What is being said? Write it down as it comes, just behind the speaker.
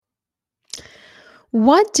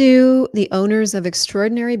What do the owners of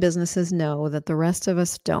extraordinary businesses know that the rest of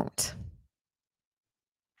us don't?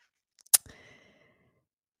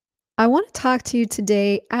 I want to talk to you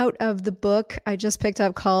today out of the book I just picked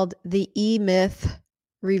up called The E Myth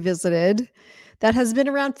Revisited, that has been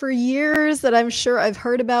around for years, that I'm sure I've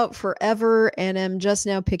heard about forever, and am just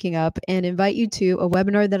now picking up, and invite you to a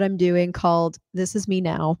webinar that I'm doing called This Is Me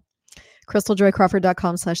Now,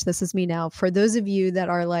 crystaljoycrawford.com/this is me now. For those of you that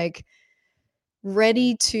are like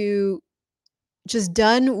ready to just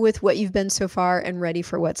done with what you've been so far and ready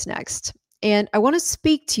for what's next. And I want to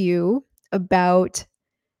speak to you about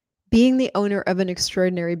being the owner of an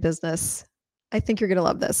extraordinary business. I think you're going to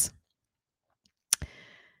love this.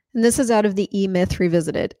 And this is out of the E Myth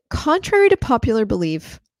Revisited. Contrary to popular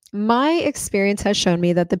belief, my experience has shown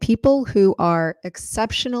me that the people who are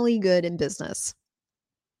exceptionally good in business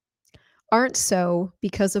aren't so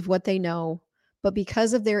because of what they know, but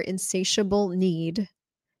because of their insatiable need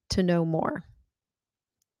to know more.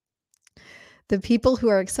 The people who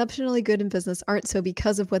are exceptionally good in business aren't so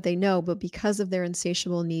because of what they know, but because of their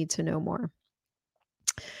insatiable need to know more.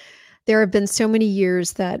 There have been so many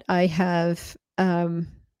years that I have,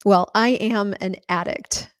 I am an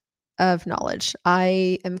addict of knowledge.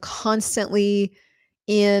 I am constantly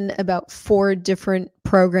in about 4 different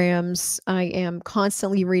programs. I am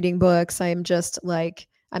constantly reading books. I am just like,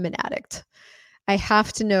 I'm an addict. I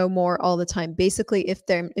have to know more all the time. Basically,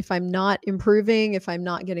 if I'm not improving, if I'm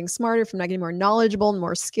not getting smarter, if I'm not getting more knowledgeable and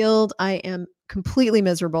more skilled, I am completely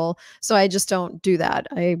miserable. So I just don't do that.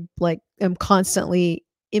 I am constantly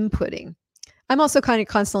inputting. I'm also kind of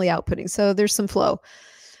constantly outputting. So there's some flow.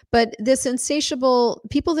 But this insatiable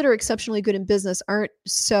people that are exceptionally good in business aren't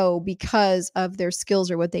so because of their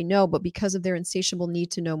skills or what they know, but because of their insatiable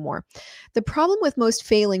need to know more. The problem with most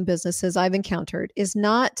failing businesses I've encountered is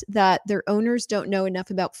not that their owners don't know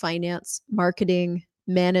enough about finance, marketing,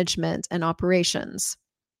 management, and operations.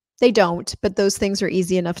 They don't, but those things are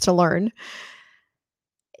easy enough to learn.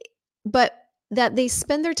 But that they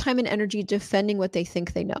spend their time and energy defending what they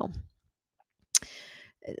think they know.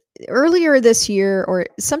 Earlier this year, or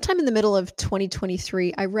sometime in the middle of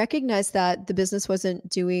 2023, I recognized that the business wasn't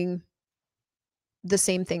doing the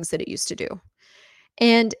same things that it used to do.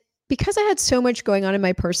 And because I had so much going on in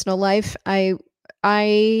my personal life, I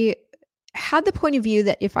had the point of view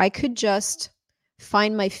that if I could just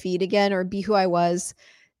find my feet again or be who I was,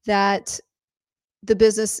 that the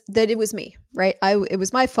business, that it was me, right? It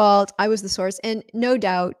was my fault. I was the source. And no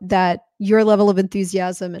doubt that your level of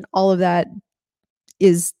enthusiasm and all of that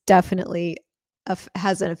is definitely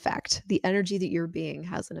has an effect. The energy that you're being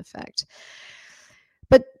has an effect.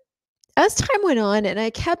 But as time went on and I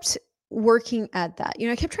kept working at that,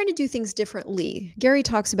 I kept trying to do things differently. Gary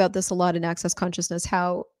talks about this a lot in Access Consciousness,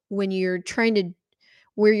 how when you're trying to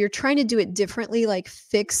do it differently, like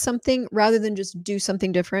fix something rather than just do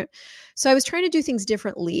something different. So I was trying to do things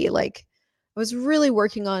differently. Like I was really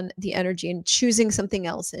working on the energy and choosing something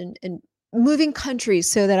else and moving countries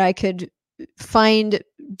so that I could find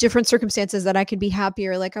different circumstances that I could be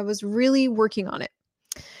happier. Like I was really working on it.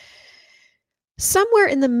 Somewhere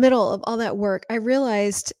in the middle of all that work, I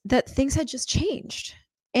realized that things had just changed.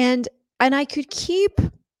 And I could keep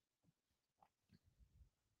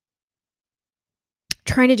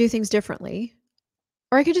trying to do things differently,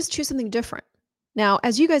 or I could just choose something different. Now,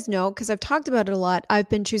 as you guys know, because I've talked about it a lot, I've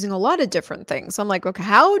been choosing a lot of different things. I'm like, okay,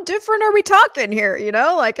 how different are we talking here?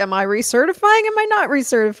 Like, am I recertifying? Am I not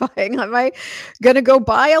recertifying? Am I going to go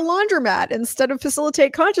buy a laundromat instead of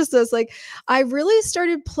facilitate consciousness? Like, I really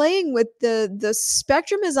started playing with the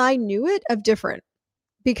spectrum as I knew it of different,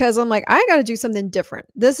 because I'm like, I got to do something different.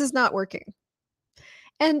 This is not working.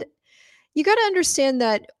 And you got to understand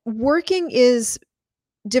that working is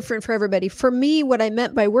different for everybody. For me, what I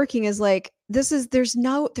meant by working is like, there's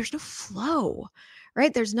no flow,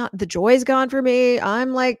 right? The joy's gone for me.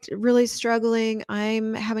 I'm like really struggling.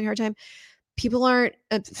 I'm having a hard time. People aren't,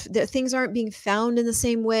 things aren't being found in the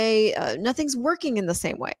same way. Nothing's working in the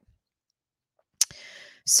same way.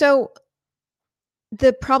 So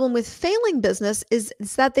the problem with failing business is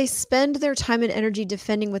that they spend their time and energy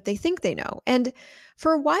defending what they think they know. And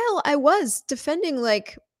for a while I was defending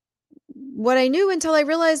like what I knew until I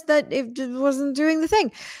realized that it wasn't doing the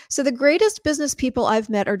thing. So the greatest business people I've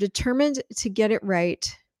met are determined to get it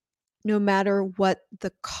right no matter what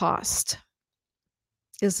the cost.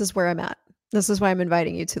 This is where I'm at. This is why I'm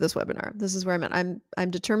inviting you to this webinar. This is where I'm at.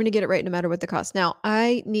 I'm determined to get it right no matter what the cost. Now,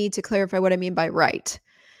 I need to clarify what I mean by right.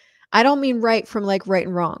 I don't mean right from like right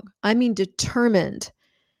and wrong. I mean determined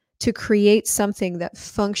to create something that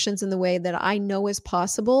functions in the way that I know is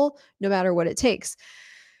possible no matter what it takes.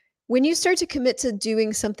 when you start to commit to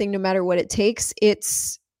doing something no matter what it takes, it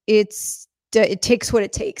takes what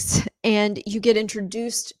it takes, and you get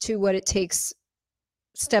introduced to what it takes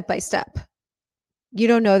step by step. You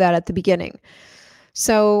don't know that at the beginning.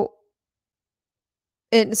 So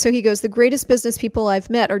he goes, the greatest business people I've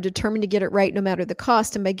met are determined to get it right no matter the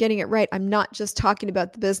cost. And by getting it right, I'm not just talking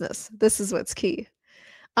about the business. This is what's key.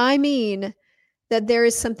 I mean that there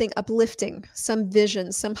is something uplifting, some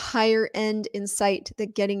vision, some higher end insight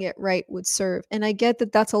that getting it right would serve. And I get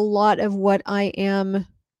that that's a lot of what I am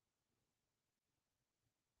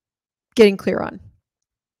getting clear on.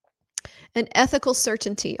 An ethical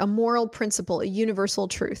certainty, a moral principle, a universal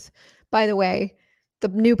truth. By the way, the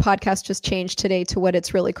new podcast just changed today to what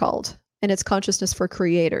it's really called, and it's Consciousness for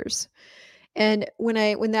Creators. And when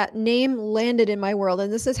that name landed in my world,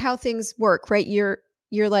 and this is how things work, right? You're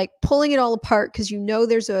like pulling it all apart because you know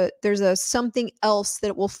there's a something else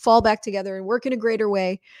that will fall back together and work in a greater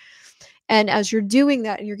way. And as you're doing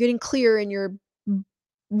that and you're getting clear and you're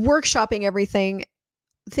workshopping everything,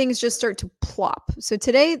 things just start to plop. So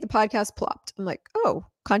today the podcast plopped. I'm like, oh,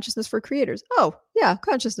 Consciousness for Creators. Oh, yeah,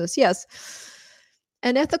 consciousness. Yes.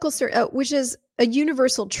 An ethical, which is a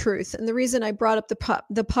universal truth. And the reason I brought up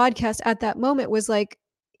the podcast at that moment was like,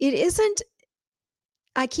 it isn't,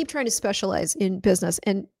 I keep trying to specialize in business,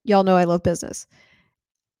 and y'all know I love business.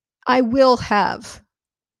 I will have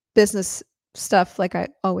business stuff like I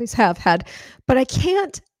always have had, but I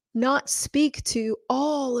can't not speak to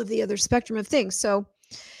all of the other spectrum of things. So,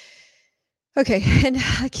 okay, and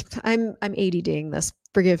I'm ADDing this,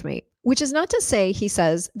 forgive me, which is not to say, he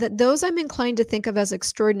says, that those I'm inclined to think of as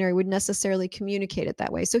extraordinary would necessarily communicate it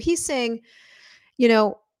that way. So he's saying, you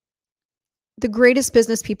know, the greatest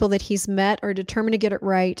business people that he's met are determined to get it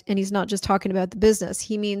right. And he's not just talking about the business.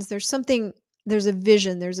 He means there's a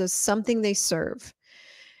vision, there's something they serve.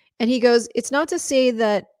 And he goes, it's not to say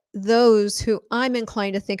that those who I'm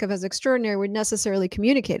inclined to think of as extraordinary would necessarily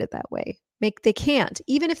communicate it that way. They can't.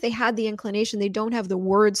 Even if they had the inclination, they don't have the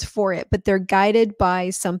words for it, but they're guided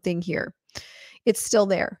by something here. It's still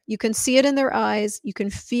there. You can see it in their eyes. You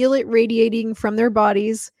can feel it radiating from their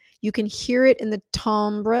bodies. You can hear it in the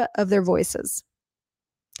timbre of their voices.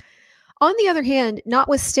 On the other hand,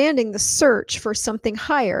 notwithstanding the search for something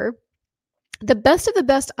higher, the best of the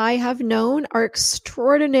best I have known are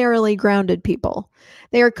extraordinarily grounded people.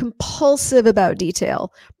 They are compulsive about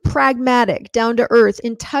detail, pragmatic, down to earth,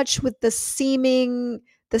 in touch with the seamy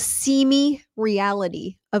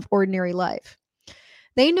reality of ordinary life.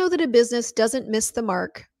 They know that a business doesn't miss the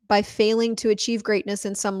mark by failing to achieve greatness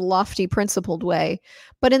in some lofty, principled way,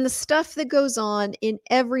 but in the stuff that goes on in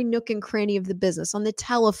every nook and cranny of the business, on the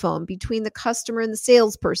telephone, between the customer and the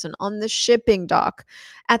salesperson, on the shipping dock,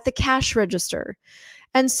 at the cash register.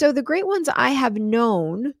 And so the great ones I have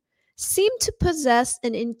known seem to possess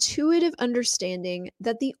an intuitive understanding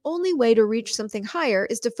that the only way to reach something higher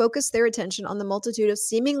is to focus their attention on the multitude of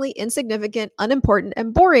seemingly insignificant, unimportant,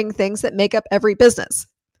 and boring things that make up every business,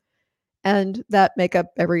 and that make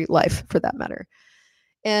up every life for that matter.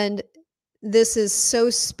 And this is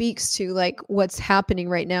so speaks to like what's happening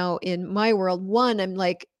right now in my world. One, I'm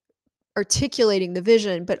like articulating the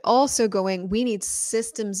vision, but also going, we need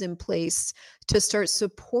systems in place to start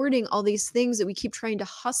supporting all these things that we keep trying to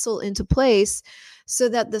hustle into place so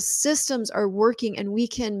that the systems are working and we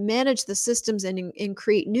can manage the systems and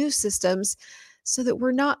create new systems so that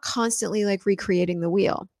we're not constantly like recreating the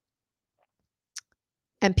wheel.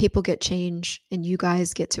 And people get change and you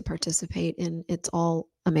guys get to participate, and it's all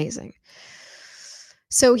amazing.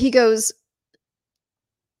 So he goes,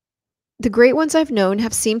 the great ones I've known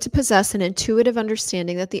have seemed to possess an intuitive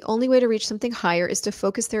understanding that the only way to reach something higher is to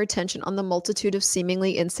focus their attention on the multitude of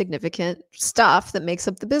seemingly insignificant stuff that makes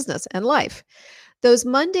up the business and life. Those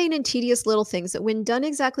mundane and tedious little things that, when done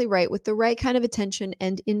exactly right with the right kind of attention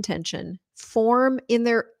and intention, form in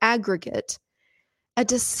their aggregate a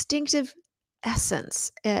distinctive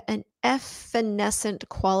essence, an effervescent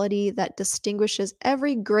quality that distinguishes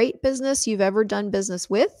every great business you've ever done business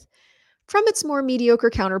with from its more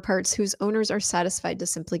mediocre counterparts whose owners are satisfied to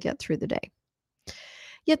simply get through the day.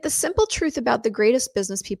 Yet the simple truth about the greatest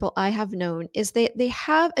business people I have known is that they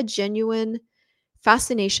have a genuine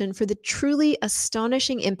fascination for the truly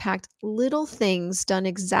astonishing impact little things done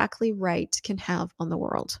exactly right can have on the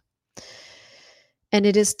world. And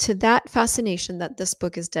it is to that fascination that this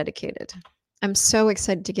book is dedicated. I'm so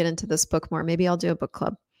excited to get into this book more. Maybe I'll do a book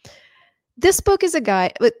club. This book is a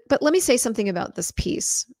guide, but let me say something about this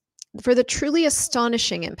piece. For the truly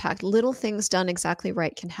astonishing impact little things done exactly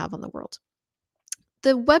right can have on the world.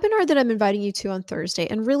 The webinar that I'm inviting you to on Thursday,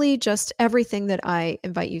 and really just everything that I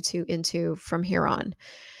invite you to into from here on,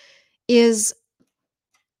 is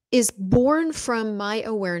is born from my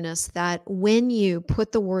awareness that when you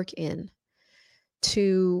put the work in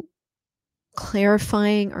to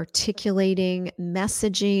clarifying, articulating,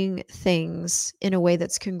 messaging things in a way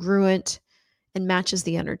that's congruent and matches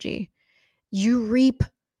the energy, you reap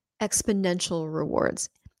exponential rewards.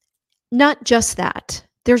 Not just that,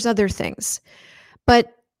 there's other things.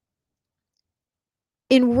 But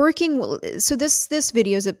in working, so this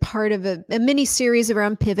video is a part of a mini series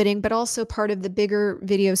around pivoting, but also part of the bigger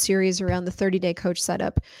video series around the 30-day coach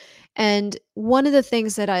setup. And one of the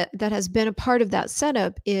things that has been a part of that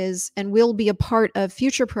setup is, and will be a part of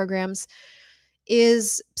future programs,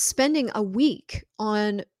 is spending a week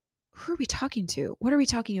on who are we talking to? What are we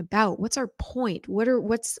talking about? What's our point? What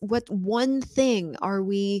one thing are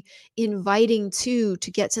we inviting to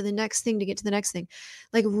get to the next thing, to get to the next thing?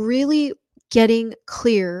 Like really getting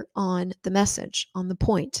clear on the message, on the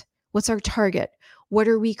point. What's our target? What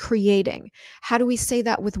are we creating? How do we say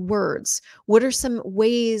that with words? What are some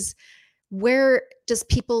ways? Where does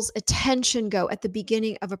people's attention go at the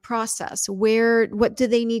beginning of a process? What do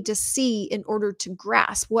they need to see in order to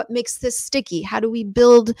grasp? What makes this sticky? How do we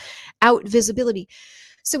build out visibility?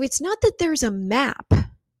 So it's not that there's a map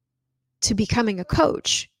to becoming a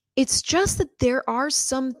coach. It's just that there are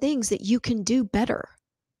some things that you can do better.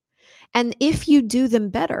 And if you do them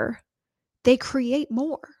better, they create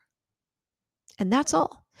more. And that's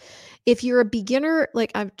all. If you're a beginner,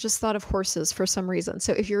 like I've just thought of horses for some reason.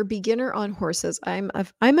 So if you're a beginner on horses, I'm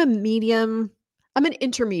a medium, I'm an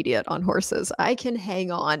intermediate on horses. I can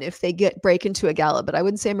hang on if they break into a gallop, but I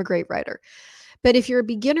wouldn't say I'm a great rider. But if you're a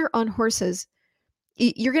beginner on horses,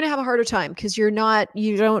 you're going to have a harder time because you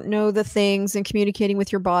don't know the things and communicating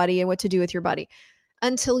with your body and what to do with your body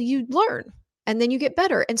until you learn. And then you get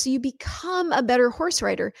better. And so you become a better horse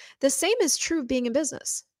rider. The same is true of being in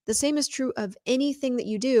business. The same is true of anything that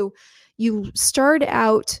you do. You start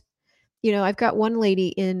out, I've got one lady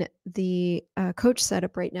in the coach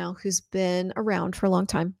setup right now who's been around for a long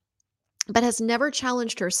time, but has never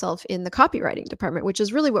challenged herself in the copywriting department, which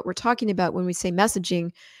is really what we're talking about when we say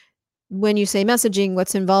messaging. When you say messaging,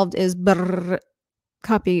 what's involved is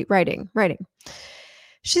copywriting, writing.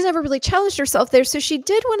 She's never really challenged herself there. So she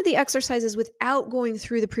did one of the exercises without going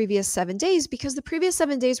through the previous 7 days, because the previous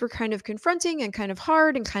 7 days were kind of confronting and kind of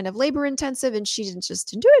hard and kind of labor intensive, and she didn't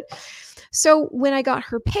do it. So when I got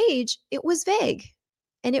her page, it was vague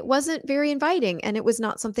and it wasn't very inviting, and it was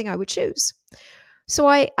not something I would choose. So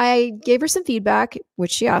I gave her some feedback,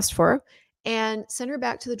 which she asked for, and sent her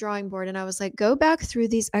back to the drawing board. And I was like, go back through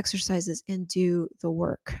these exercises and do the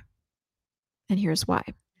work. And here's why.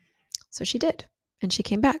 So she did. And she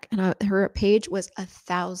came back, and her page was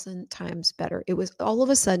 1,000 times better. It was all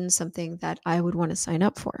of a sudden something that I would want to sign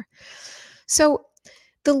up for. So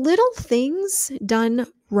the little things done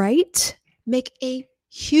right make a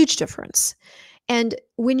huge difference. And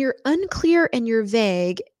when you're unclear and you're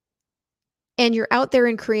vague and you're out there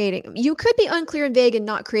and creating, you could be unclear and vague and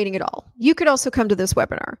not creating at all. You could also come to this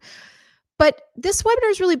webinar. But this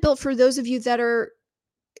webinar is really built for those of you that are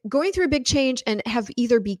going through a big change and have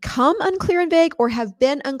either become unclear and vague or have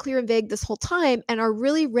been unclear and vague this whole time and are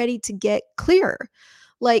really ready to get clear,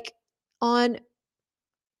 like on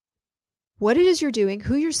what it is you're doing,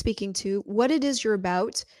 who you're speaking to, what it is you're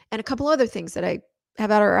about, and a couple other things that I have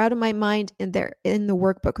out of my mind in the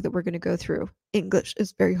workbook that we're going to go through. English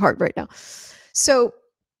is very hard right now. So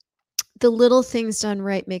the little things done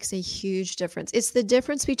right makes a huge difference. It's the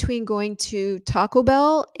difference between going to Taco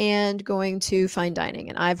Bell and going to fine dining.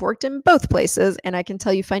 And I've worked in both places, and I can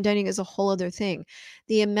tell you fine dining is a whole other thing.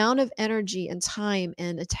 The amount of energy and time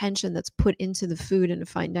and attention that's put into the food in a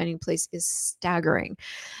fine dining place is staggering.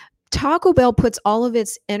 Taco Bell puts all of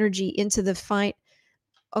its energy into the fine.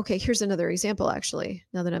 Okay, here's another example, actually,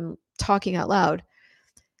 now that I'm talking out loud.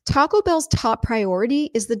 Taco Bell's top priority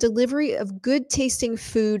is the delivery of good tasting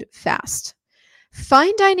food fast.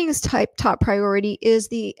 Fine dining's top priority is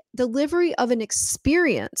the delivery of an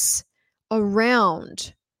experience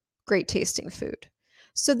around great tasting food.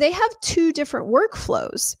 So they have two different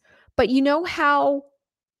workflows, but you know how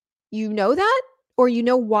you know that, or you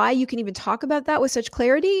know why you can even talk about that with such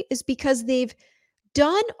clarity, is because they've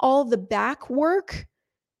done all the back work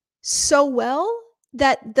so well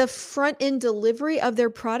that the front end delivery of their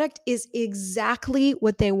product is exactly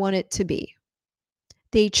what they want it to be.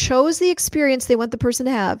 They chose the experience they want the person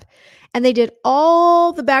to have, and they did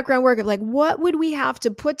all the background work of like, what would we have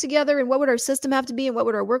to put together, and what would our system have to be, and what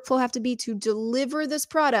would our workflow have to be to deliver this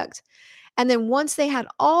product. And then once they had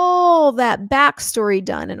all that backstory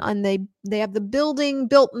done, and they have the building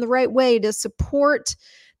built in the right way to support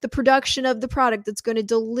the production of the product that's going to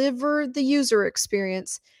deliver the user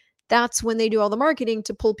experience, That's when they do all the marketing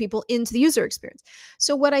to pull people into the user experience.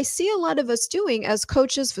 So what I see a lot of us doing as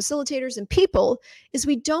coaches, facilitators, and people is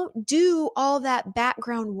we don't do all that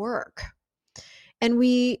background work. And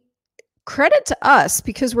we credit to us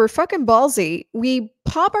because we're fucking ballsy. We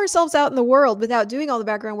pop ourselves out in the world without doing all the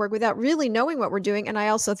background work, without really knowing what we're doing. And I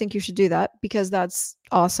also think you should do that because that's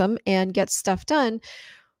awesome and get stuff done.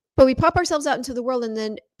 But we pop ourselves out into the world and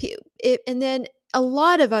then a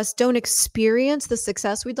lot of us don't experience the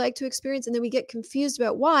success we'd like to experience. And then we get confused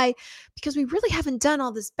about why, because we really haven't done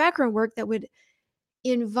all this background work that would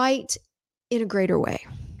invite in a greater way.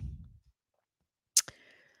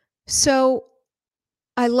 So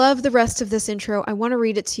I love the rest of this intro. I want to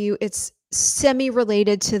read it to you. It's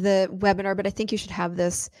semi-related to the webinar, but I think you should have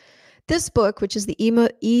this. This book, which is the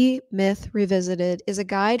E-Myth Revisited, is a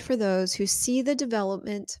guide for those who see the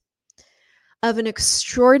development of an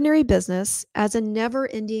extraordinary business as a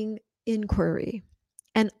never-ending inquiry,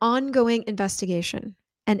 an ongoing investigation,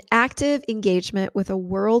 an active engagement with a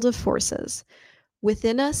world of forces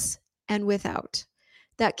within us and without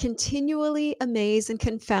that continually amaze and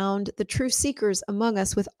confound the true seekers among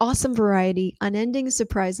us with awesome variety, unending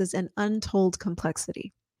surprises, and untold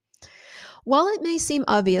complexity. While it may seem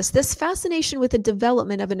obvious, this fascination with the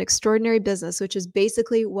development of an extraordinary business, which is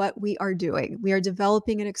basically what we are doing, we are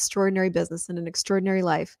developing an extraordinary business and an extraordinary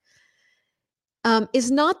life, is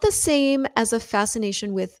not the same as a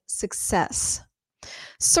fascination with success.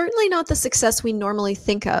 Certainly not the success we normally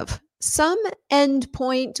think of. Some end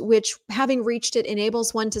point which, having reached it,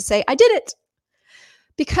 enables one to say, I did it.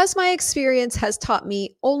 Because my experience has taught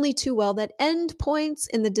me only too well that end points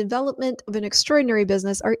in the development of an extraordinary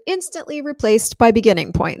business are instantly replaced by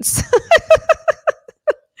beginning points.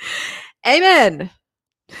 Amen.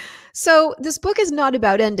 So this book is not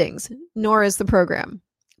about endings, nor is the program,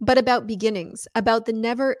 but about beginnings, about the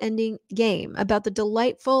never-ending game, about the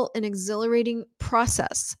delightful and exhilarating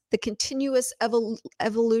process, the continuous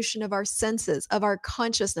evolution of our senses, of our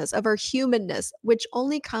consciousness, of our humanness, which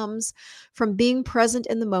only comes from being present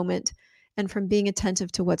in the moment and from being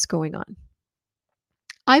attentive to what's going on.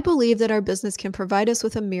 I believe that our business can provide us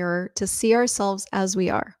with a mirror to see ourselves as we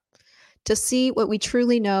are, to see what we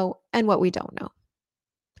truly know and what we don't know,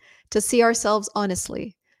 to see ourselves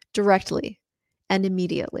honestly, directly, and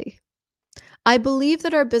immediately. I believe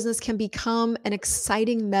that our business can become an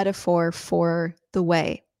exciting metaphor for the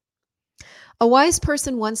way. A wise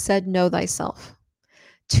person once said, know thyself.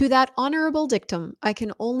 To that honorable dictum, I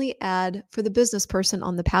can only add for the business person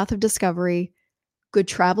on the path of discovery, good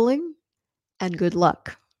traveling and good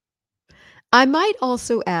luck. I might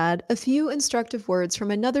also add a few instructive words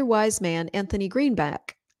from another wise man, Anthony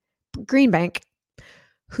Greenbank,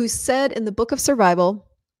 who said in the Book of Survival,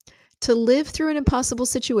 to live through an impossible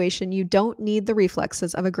situation, you don't need the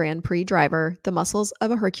reflexes of a Grand Prix driver, the muscles of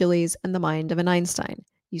a Hercules, and the mind of an Einstein.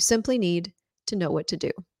 You simply need to know what to do.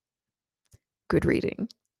 Good reading.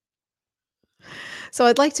 So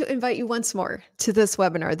I'd like to invite you once more to this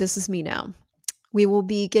webinar. This is me now. We will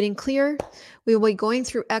be getting clear. We will be going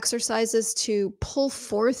through exercises to pull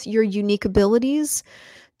forth your unique abilities,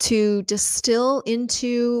 to distill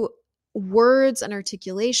into words and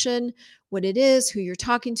articulation what it is, who you're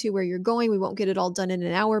talking to, where you're going. We won't get it all done in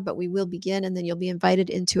an hour, but we will begin, and then you'll be invited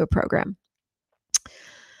into a program.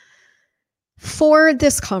 For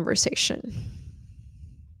this conversation,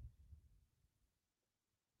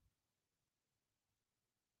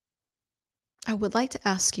 I would like to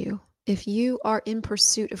ask you if you are in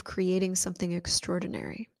pursuit of creating something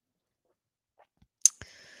extraordinary.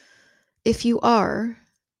 If you are,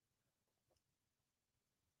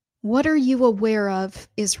 what are you aware of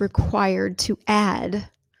is required to add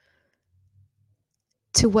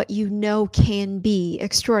to what you know can be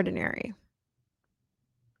extraordinary?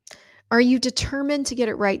 Are you determined to get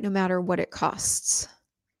it right no matter what it costs?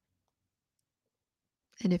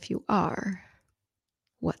 And if you are,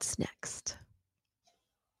 what's next?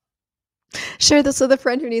 Share this with a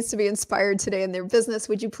friend who needs to be inspired today in their business.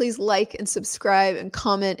 Would you please like and subscribe and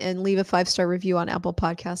comment and leave a 5-star review on Apple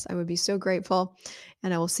Podcasts? I would be so grateful.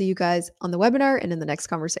 And I will see you guys on the webinar and in the next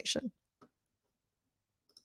conversation.